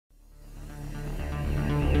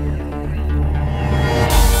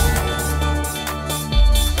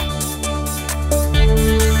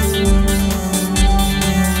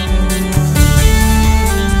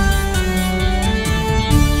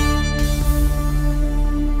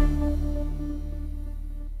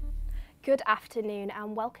Good afternoon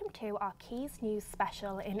and welcome to our Quays News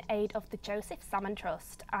special in aid of the Joseph Salmon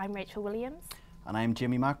Trust. I'm Rachel Williams. And I'm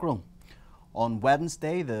Jamie Mackerel. On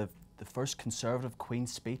Wednesday, the first Conservative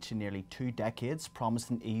Queen's speech in nearly 2 decades promised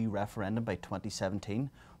an EU referendum by 2017,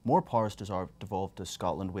 more powers devolved to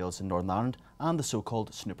Scotland, Wales and Northern Ireland, and the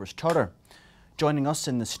so-called Snoopers Charter. Joining us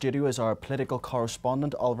in the studio is our political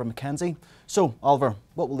correspondent, Oliver Mackenzie. So, Oliver,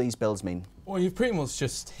 what will these bills mean? Well, you've pretty much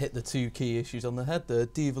just hit the 2 key issues on the head. The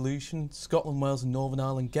devolution, Scotland, Wales and Northern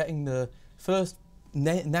Ireland getting the first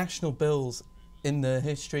national bills in their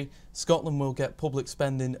history. Scotland will get public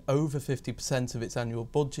spending over 50% of its annual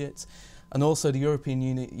budget. And also the European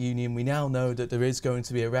Union, we now know that there is going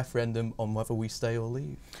to be a referendum on whether we stay or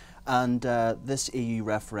leave. And this EU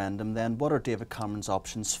referendum then, what are David Cameron's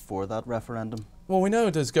options for that referendum? Well, we know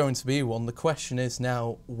there's going to be one. The question is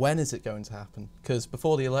now, when is it going to happen? Because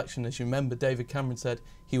before the election, as you remember, David Cameron said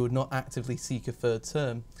he would not actively seek a third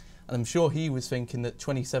term. And I'm sure he was thinking that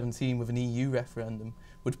 2017 with an EU referendum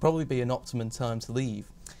would probably be an optimum time to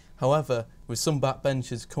leave. However, with some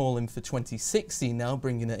backbenchers calling for 2016 now,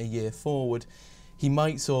 bringing it a year forward, he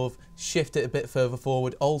might sort of shift it a bit further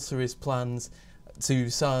forward, alter his plans to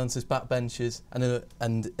silence his backbenchers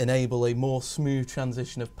and enable a more smooth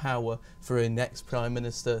transition of power for a next Prime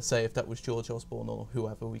Minister, say if that was George Osborne or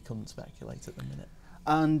whoever, we couldn't speculate at the minute.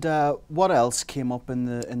 And what else came up in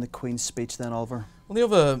the Queen's speech then, Oliver? Well,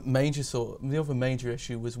 the other major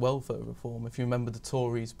issue was welfare reform. If you remember, the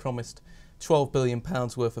Tories promised £12 billion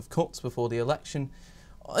worth of cuts before the election,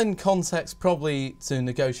 in context probably to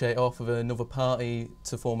negotiate off of another party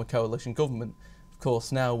to form a coalition government. Of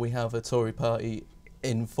course, now we have a Tory party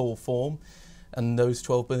in full form, and those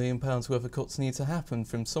 £12 billion worth of cuts need to happen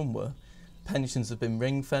from somewhere. Pensions have been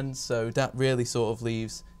ring-fenced, so that really sort of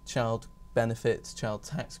leaves child benefits, child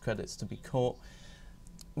tax credits to be cut.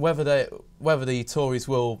 Whether the Tories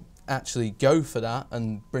will actually go for that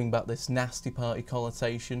and bring back this nasty party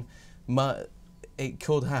connotation, it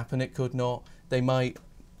could happen, it could not. They might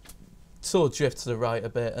sort of drift to the right a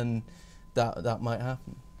bit, and that might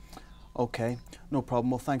happen. Okay, no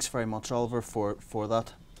problem. Well, thanks very much, Oliver, for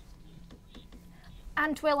that.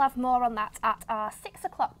 And we'll have more on that at our 6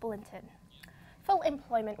 o'clock bulletin. Full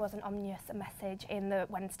employment was an ominous message in the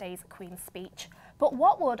Wednesday's Queen's speech. But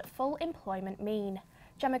what would full employment mean?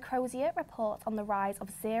 Gemma Crozier reports on the rise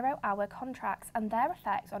of zero-hour contracts and their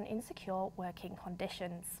effect on insecure working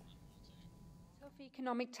conditions. Tough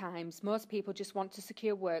economic times, most people just want to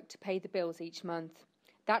secure work to pay the bills each month.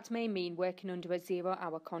 That may mean working under a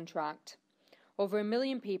zero-hour contract. Over 1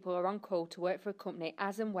 million people are on call to work for a company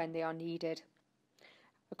as and when they are needed.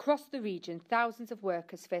 Across the region, thousands of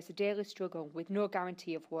workers face a daily struggle with no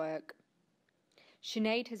guarantee of work.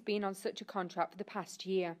 Sinead has been on such a contract for the past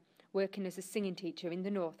year, working as a singing teacher in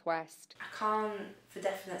the northwest. I can't for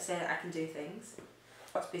definite say that I can do things.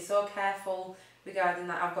 I've got to be so careful regarding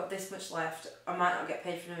that. I've got this much left, I might not get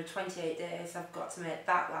paid for another 28 days, I've got to make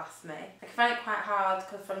that last May. I can find it quite hard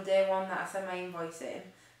because from day one that I send my invoice in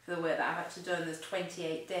for the work that I've actually done, there's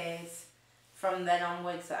 28 days from then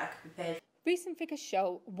onwards that I could be paid. Recent figures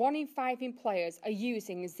show 1 in 5 employers are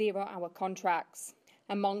using zero-hour contracts.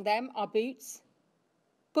 Among them are Boots,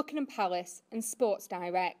 Buckingham Palace and Sports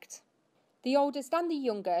Direct. The oldest and the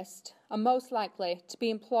youngest are most likely to be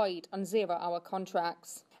employed on zero-hour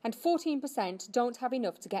contracts, and 14% don't have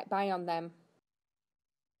enough to get by on them.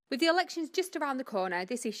 With the elections just around the corner,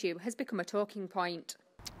 this issue has become a talking point.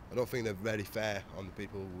 I don't think they're very fair on the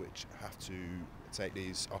people which have to take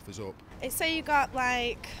these offers up. Say you got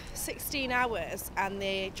like 16 hours and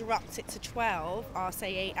they dropped it to 12 or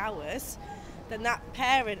say 8 hours, then that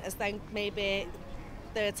parent is then maybe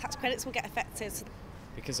the tax credits will get affected.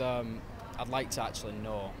 Because I'd like to actually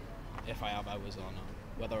know if I have hours or not,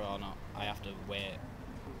 whether or not I have to wait,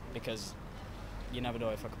 because you never know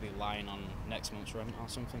if I could be lying on next month's rent or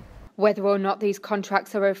something. Whether or not these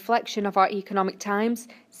contracts are a reflection of our economic times,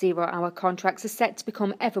 zero-hour contracts are set to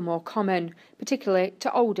become ever more common, particularly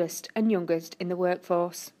to oldest and youngest in the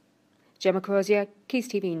workforce. Gemma Crozier, Quays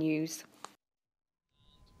TV News.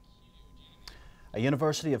 A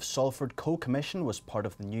University of Salford co-commission was part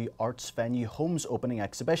of the new arts venue Homes opening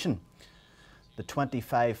exhibition. The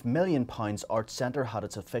 £25 million Arts Centre had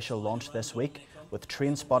its official launch this week, with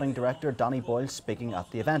train spotting director Danny Boyle speaking at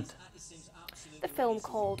the event. The film,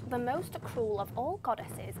 called The Most Cruel of All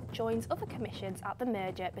Goddesses, joins other commissions at the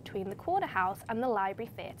merger between the Corner House and the Library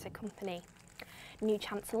Theatre Company. New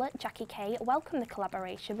Chancellor Jackie Kay welcomed the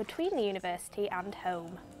collaboration between the university and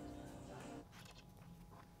Home.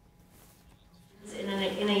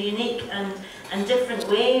 in a unique and different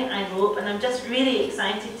way, I hope, and I'm just really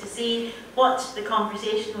excited to see what the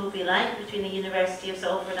conversation will be like between the University of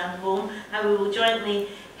Salford and Home, how we will jointly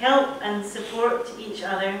help and support each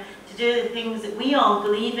other to do the things that we all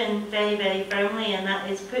believe in very, very firmly, and that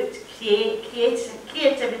is put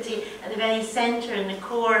creativity at the very centre and the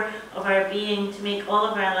core of our being to make all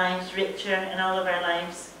of our lives richer and all of our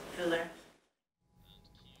lives fuller.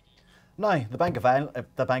 Now, the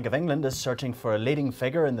Bank of England is searching for a leading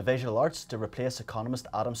figure in the visual arts to replace economist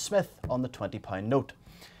Adam Smith on the £20 note.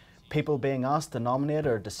 People being asked to nominate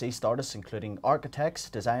are deceased artists including architects,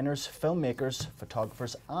 designers, filmmakers,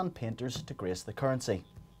 photographers and painters to grace the currency.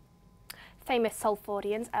 Famous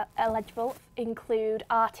Salfordians eligible include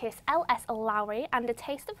artist L.S. Lowry and A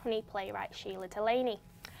Taste of Honey playwright Sheila Delaney.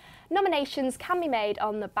 Nominations can be made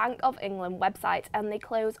on the Bank of England website and they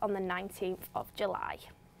close on the 19th of July.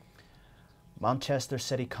 Manchester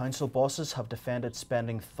City Council bosses have defended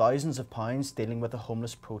spending thousands of pounds dealing with a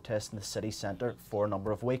homeless protest in the city centre for a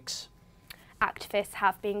number of weeks. Activists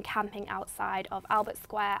have been camping outside of Albert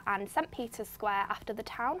Square and St Peter's Square after the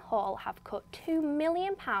Town Hall have cut £2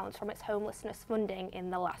 million from its homelessness funding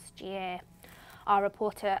in the last year. Our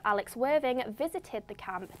reporter Alex Worthing visited the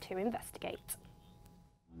camp to investigate.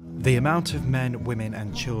 The amount of men, women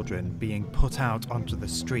and children being put out onto the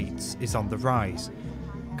streets is on the rise.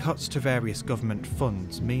 Cuts to various government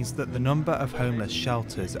funds means that the number of homeless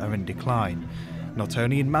shelters are in decline, not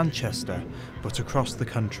only in Manchester but across the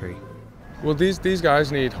country. Well, these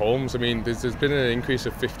guys need homes. I mean, there's been an increase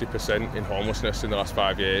of 50% in homelessness in the last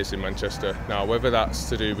 5 years in Manchester. Now, whether that's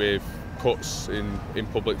to do with cuts in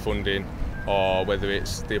public funding or whether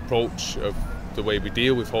it's the approach of the way we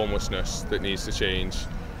deal with homelessness that needs to change,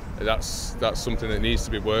 that's something that needs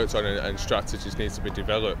to be worked on and strategies need to be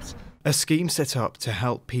developed. A scheme set up to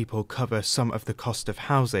help people cover some of the cost of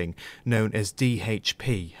housing, known as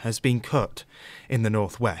DHP, has been cut. In the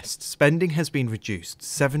North West, spending has been reduced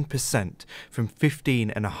 7% from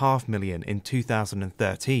 £15.5 million in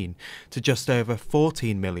 2013 to just over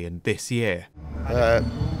 £14 million this year.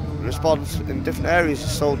 Response in different areas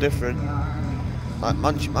is so different. Like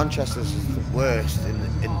Manchester's the worst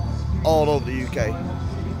in all over the UK.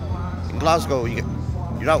 In Glasgow,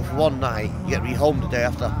 you're out for one night, you get to be home the day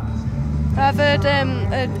after. I've heard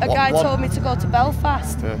a guy told me to go to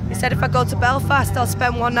Belfast. Yeah. He said if I go to Belfast, I'll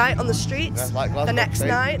spend one night on the streets. Like the next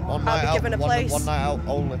night, I'll be given a place. One night out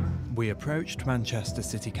only. We approached Manchester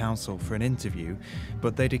City Council for an interview,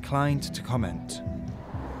 but they declined to comment.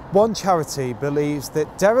 One charity believes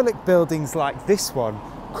that derelict buildings like this one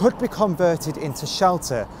could be converted into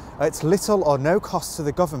shelter at little or no cost to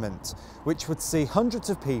the government, which would see hundreds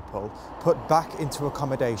of people put back into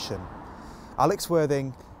accommodation. Alex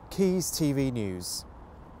Worthing, Quays TV News.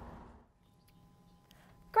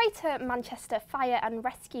 Greater Manchester Fire and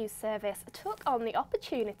Rescue Service took on the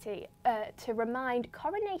opportunity to remind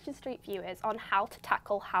Coronation Street viewers on how to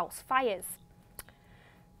tackle house fires.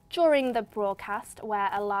 During the broadcast, where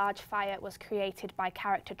a large fire was created by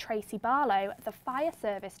character Tracy Barlow, the fire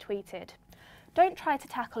service tweeted, "Don't try to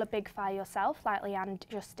tackle a big fire yourself like Leanne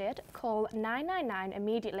just did. Call 999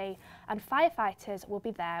 immediately and firefighters will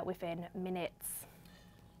be there within minutes."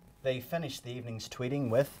 They finished the evening's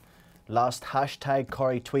tweeting with last hashtag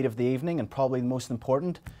Corrie tweet of the evening, and probably the most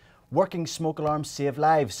important, working smoke alarms save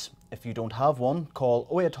lives. If you don't have one, call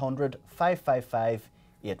 0800 555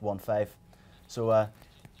 815. So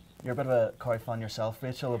you're a bit of a Corrie fan yourself,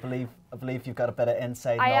 Rachel. I believe you've got a bit of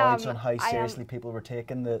inside knowledge on how seriously people were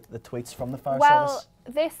taking the tweets from the fire service. Well,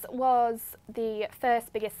 this was the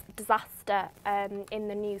first biggest disaster in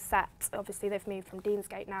the new set. Obviously, they've moved from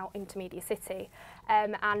Deansgate now into Media City,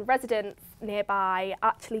 and residents nearby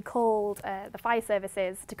actually called the fire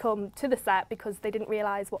services to come to the set because they didn't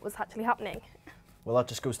realise what was actually happening. Well, that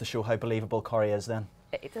just goes to show how believable Corrie is then.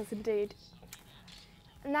 It does indeed.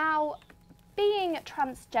 Now, being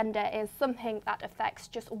transgender is something that affects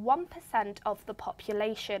just 1% of the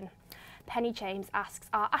population. Penny James asks,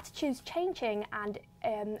 are attitudes changing and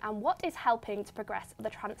what is helping to progress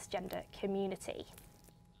the transgender community?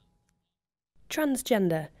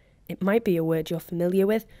 Transgender. It might be a word you're familiar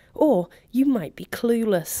with, or you might be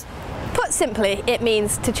clueless. Put simply, it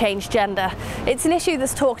means to change gender. It's an issue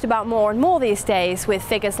that's talked about more and more these days with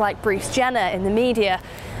figures like Bruce Jenner in the media.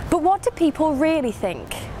 But what do people really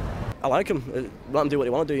think? I like them. Let them do what they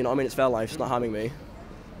want to do, you know what I mean? It's their life, it's not harming me.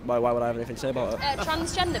 Why would I have anything to say about it?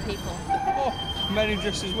 Transgender people? Oh, men who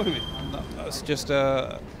dress as women. That's just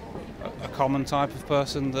a common type of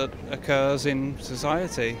person that occurs in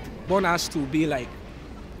society. One has to be like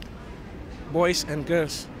boys and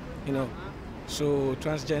girls, you know. So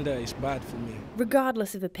transgender is bad for me.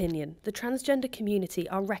 Regardless of opinion, the transgender community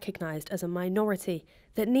are recognised as a minority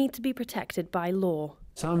that need to be protected by law.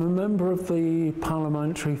 So I'm a member of the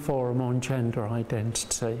Parliamentary Forum on Gender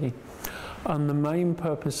Identity, and the main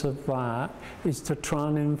purpose of that is to try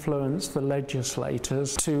and influence the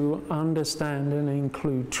legislators to understand and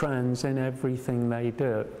include trans in everything they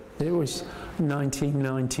do. It was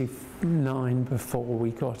 1999 before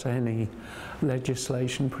we got any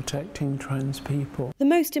legislation protecting trans people. The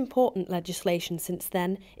most important legislation since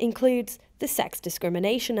then includes the Sex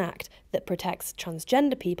Discrimination Act that protects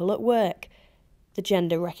transgender people at work, the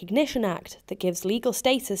Gender Recognition Act that gives legal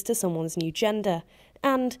status to someone's new gender,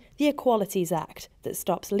 and the Equalities Act that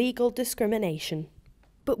stops legal discrimination.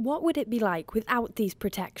 But what would it be like without these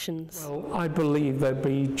protections? Well, I believe there'd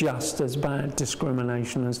be just as bad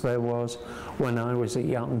discrimination as there was when I was a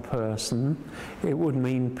young person. It would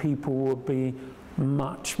mean people would be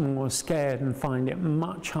much more scared and find it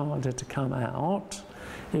much harder to come out.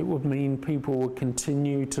 It would mean people would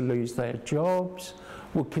continue to lose their jobs,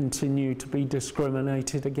 would continue to be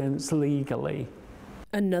discriminated against legally.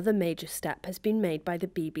 Another major step has been made by the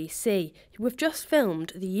BBC, who have just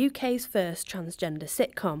filmed the UK's first transgender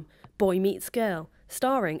sitcom, Boy Meets Girl,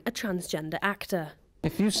 starring a transgender actor.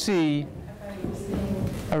 If you see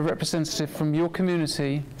a representative from your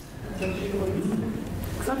community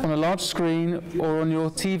on a large screen or on your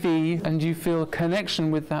TV and you feel a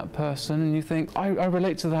connection with that person and you think, I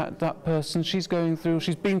relate to that person, she's been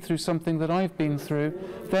through something that I've been through,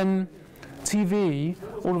 then TV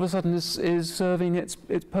all of a sudden is serving its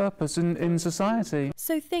purpose in society.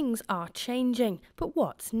 So things are changing, but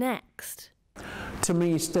what's next? To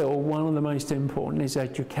me still, one of the most important is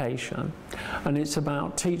education, and it's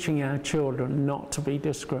about teaching our children not to be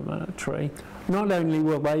discriminatory. Not only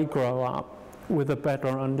will they grow up with a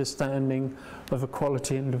better understanding of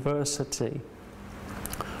equality and diversity,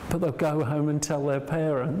 but they'll go home and tell their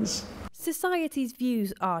parents. Society's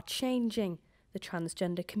views are changing. The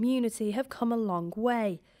transgender community have come a long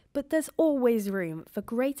way, but there's always room for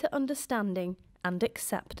greater understanding and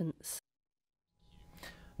acceptance.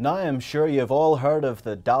 Now I'm sure you've all heard of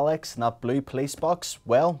the Daleks and that blue police box.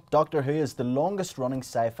 Well, Doctor Who is the longest running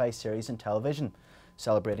sci-fi series in television,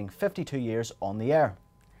 celebrating 52 years on the air.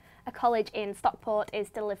 A college in Stockport is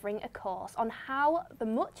delivering a course on how the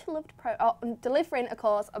much-loved delivering a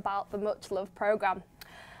course about the much-loved programme.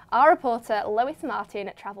 Our reporter Lois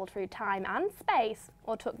Martin travelled through time and space,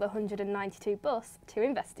 or took the 192 bus to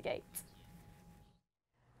investigate.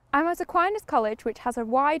 I'm at Aquinas College, which has a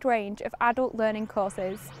wide range of adult learning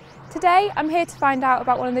courses. Today I'm here to find out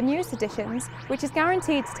about one of the newest additions, which is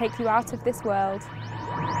guaranteed to take you out of this world.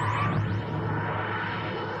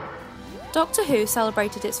 Doctor Who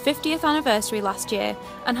celebrated its 50th anniversary last year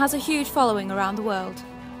and has a huge following around the world.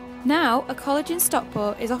 Now, a college in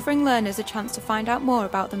Stockport is offering learners a chance to find out more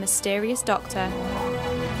about the mysterious Doctor.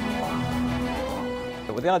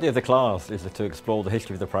 Well, the idea of the class is to explore the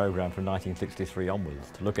history of the programme from 1963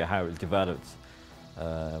 onwards, to look at how it was developed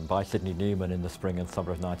by Sidney Newman in the spring and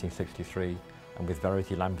summer of 1963, and with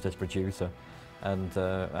Verity Lambert as producer, and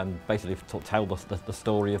basically tell the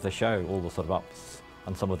story of the show, all the sort of ups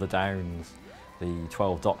and some of the downs, the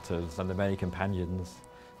 12 Doctors and the many companions,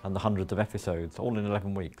 and the hundreds of episodes, all in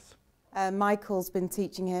 11 weeks. Michael's been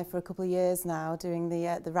teaching here for a couple of years now, doing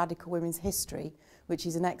the Radical Women's History, which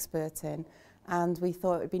he's an expert in, and we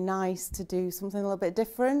thought it would be nice to do something a little bit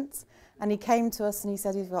different. And he came to us and he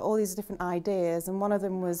said he's got all these different ideas, and one of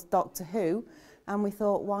them was Doctor Who, and we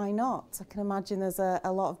thought, why not? I can imagine there's a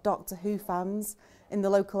lot of Doctor Who fans in the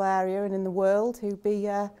local area and in the world who'd be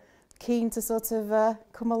keen to sort of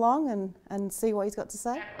come along and see what he's got to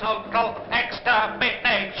say. Total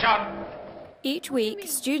extermination! Each week,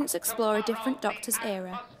 students explore a different Doctor's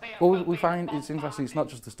era. Well, we find it's interesting, it's not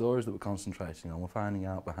just the stories that we're concentrating on, we're finding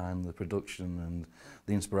out behind the production and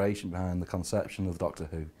the inspiration behind the conception of Doctor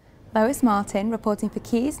Who. Lois Martin reporting for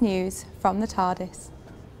Quays News from the TARDIS.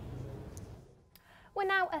 We're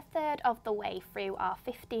now a third of the way through our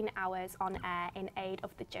 15 hours on air in aid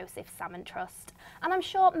of the Joseph Salmon Trust, and I'm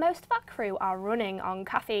sure most of our crew are running on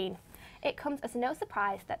caffeine. It comes as no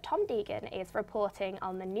surprise that Tom Deegan is reporting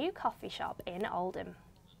on the new coffee shop in Oldham.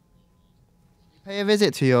 Pay a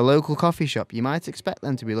visit to your local coffee shop, you might expect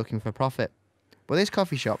them to be looking for profit. But this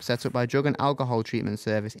coffee shop, set up by drug and alcohol treatment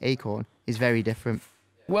service Acorn, is very different.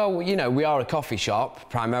 Well, you know, we are a coffee shop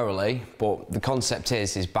primarily, but the concept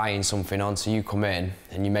is buying something on, so you come in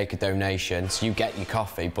and you make a donation, so you get your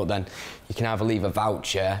coffee, but then you can either leave a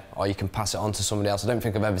voucher or you can pass it on to somebody else. I don't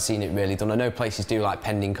think I've ever seen it really done. I know places do like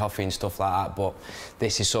pending coffee and stuff like that, but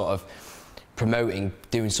this is sort of promoting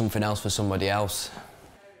doing something else for somebody else.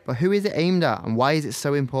 But who is it aimed at, and why is it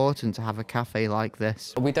so important to have a cafe like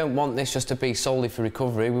this? We don't want this just to be solely for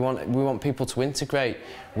recovery. We want people to integrate.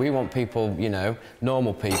 We want people, you know,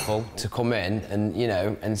 normal people, to come in and, you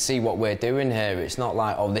know, and see what we're doing here. It's not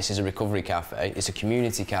like, oh, this is a recovery cafe. It's a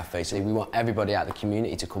community cafe. So we want everybody out of the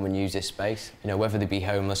community to come and use this space. You know, whether they be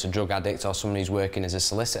homeless, a drug addict, or someone who's working as a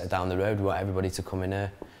solicitor down the road, we want everybody to come in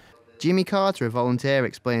here. Jimmy Carter, a volunteer,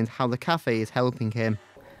 explains how the cafe is helping him.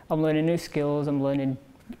 I'm learning new skills, I'm learning,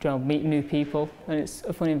 meeting new people, and it's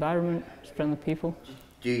a fun environment, it's friendly people.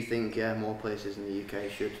 Do you think more places in the UK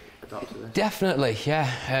should adopt to this? Definitely,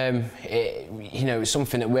 yeah. You know, it's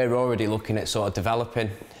something that we're already looking at sort of developing.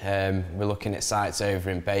 We're looking at sites over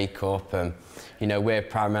in Bacup. You know, we're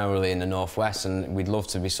primarily in the northwest, and we'd love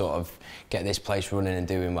to be sort of get this place running and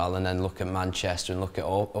doing well, and then look at Manchester and look at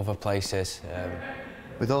all other places.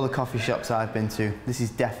 With all the coffee shops I've been to, this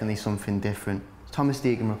is definitely something different. Thomas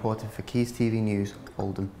Deegan reporting for Quays TV News,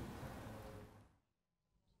 Oldham.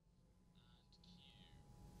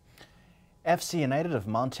 FC United of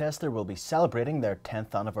Manchester will be celebrating their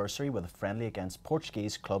 10th anniversary with a friendly against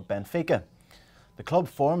Portuguese club Benfica. The club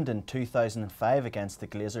formed in 2005 against the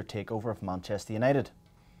Glazer takeover of Manchester United.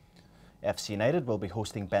 FC United will be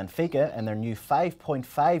hosting Benfica in their new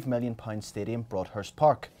 £5.5 million stadium, Broadhurst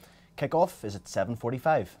Park. Kick-off is at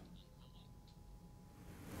 7:45.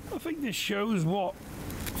 I think this shows what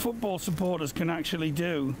football supporters can actually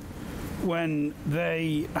do when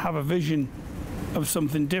they have a vision of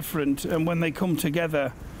something different and when they come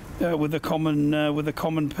together with a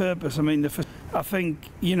common purpose. I mean, I think,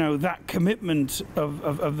 you know, that commitment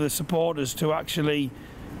of the supporters to actually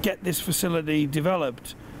get this facility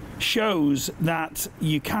developed shows that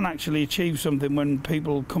you can actually achieve something when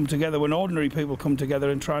people come together, when ordinary people come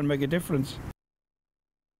together and try and make a difference.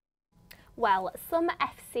 Well, some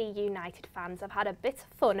FC United fans have had a bit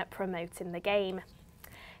of fun at promoting the game.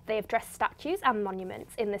 They have dressed statues and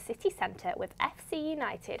monuments in the city centre with FC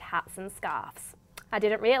United hats and scarves. I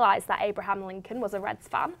didn't realise that Abraham Lincoln was a Reds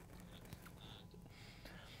fan.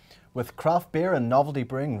 With craft beer and novelty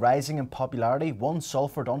brewing rising in popularity, one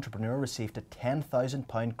Salford entrepreneur received a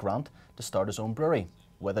 £10,000 grant to start his own brewery.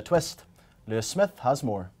 With a twist. Lewis Smith has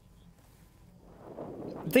more.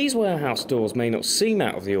 These warehouse doors may not seem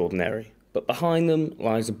out of the ordinary, but behind them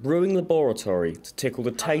lies a brewing laboratory to tickle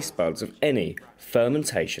the taste buds of any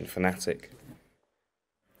fermentation fanatic.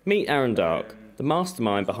 Meet Aaron Dark, the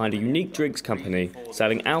mastermind behind a unique drinks company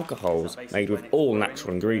selling alcohols made with all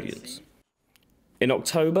natural ingredients. In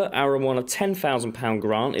October, Aaron won a £10,000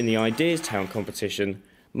 grant in the Ideas Town competition,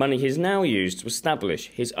 money he's now used to establish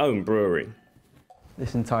his own brewery.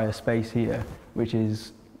 This entire space here, which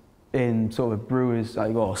is in sort of a brewer's,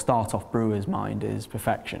 or start-off brewer's mind, is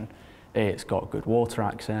perfection. It's got good water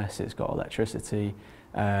access, it's got electricity,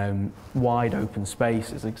 wide open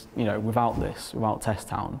space. It's, you know, without Test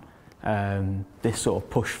Town, this sort of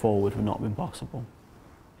push forward would not have been possible.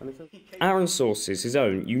 Aaron sources his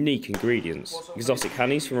own unique ingredients, exotic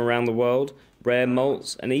honeys from around the world, rare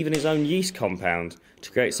malts, and even his own yeast compound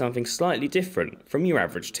to create something slightly different from your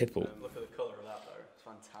average tipple. Look at the colour of that though, it's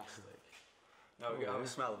fantastic. There we go, have a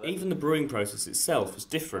smell of it. Even the brewing process itself is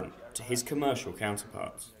different to his commercial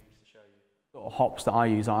counterparts. Hops that I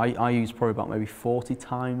use probably about maybe 40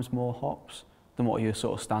 times more hops than what your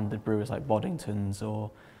sort of standard brewers like Boddington's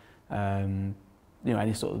or you know,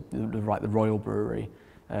 any sort of the Royal Brewery,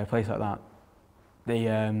 a place like that. They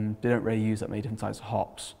don't really use that many different types of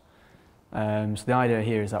hops. So the idea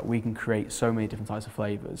here is that we can create so many different types of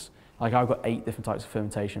flavours. Like I've got 8 different types of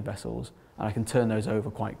fermentation vessels, and I can turn those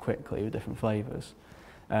over quite quickly with different flavours.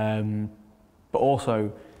 But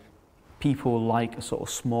also, people like a sort of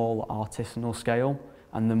small artisanal scale,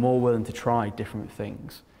 and they're more willing to try different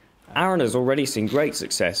things. Aaron has already seen great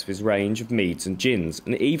success with his range of meads and gins,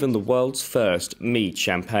 and even the world's first mead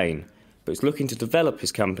champagne, but is looking to develop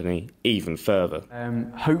his company even further.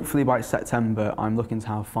 Hopefully by September, I'm looking to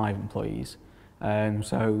have 5 employees.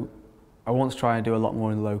 So I want to try and do a lot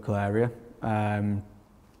more in the local area,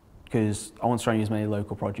 because I want to try and use as many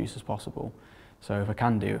local produce as possible. So if I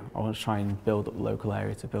can do, I want to try and build up the local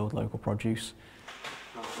area to build local produce.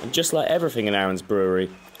 And just like everything in Aaron's brewery,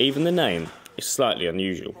 even the name is slightly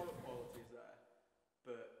unusual.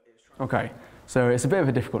 Okay, so it's a bit of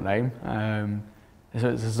a difficult name. So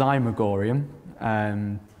it's a Zymagorium.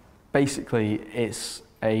 Basically, it's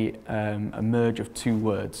a merge of 2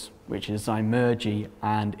 words, which is Zymergy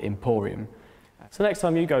and Emporium. So next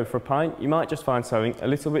time you go for a pint, you might just find something a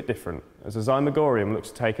little bit different, as a Zymagorium looks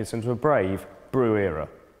to take us into a brave brew era.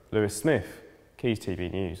 Lewis Smith, Quays TV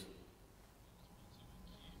News.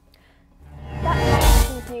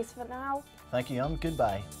 That's news for now. Thank you, Jan.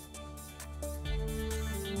 Goodbye.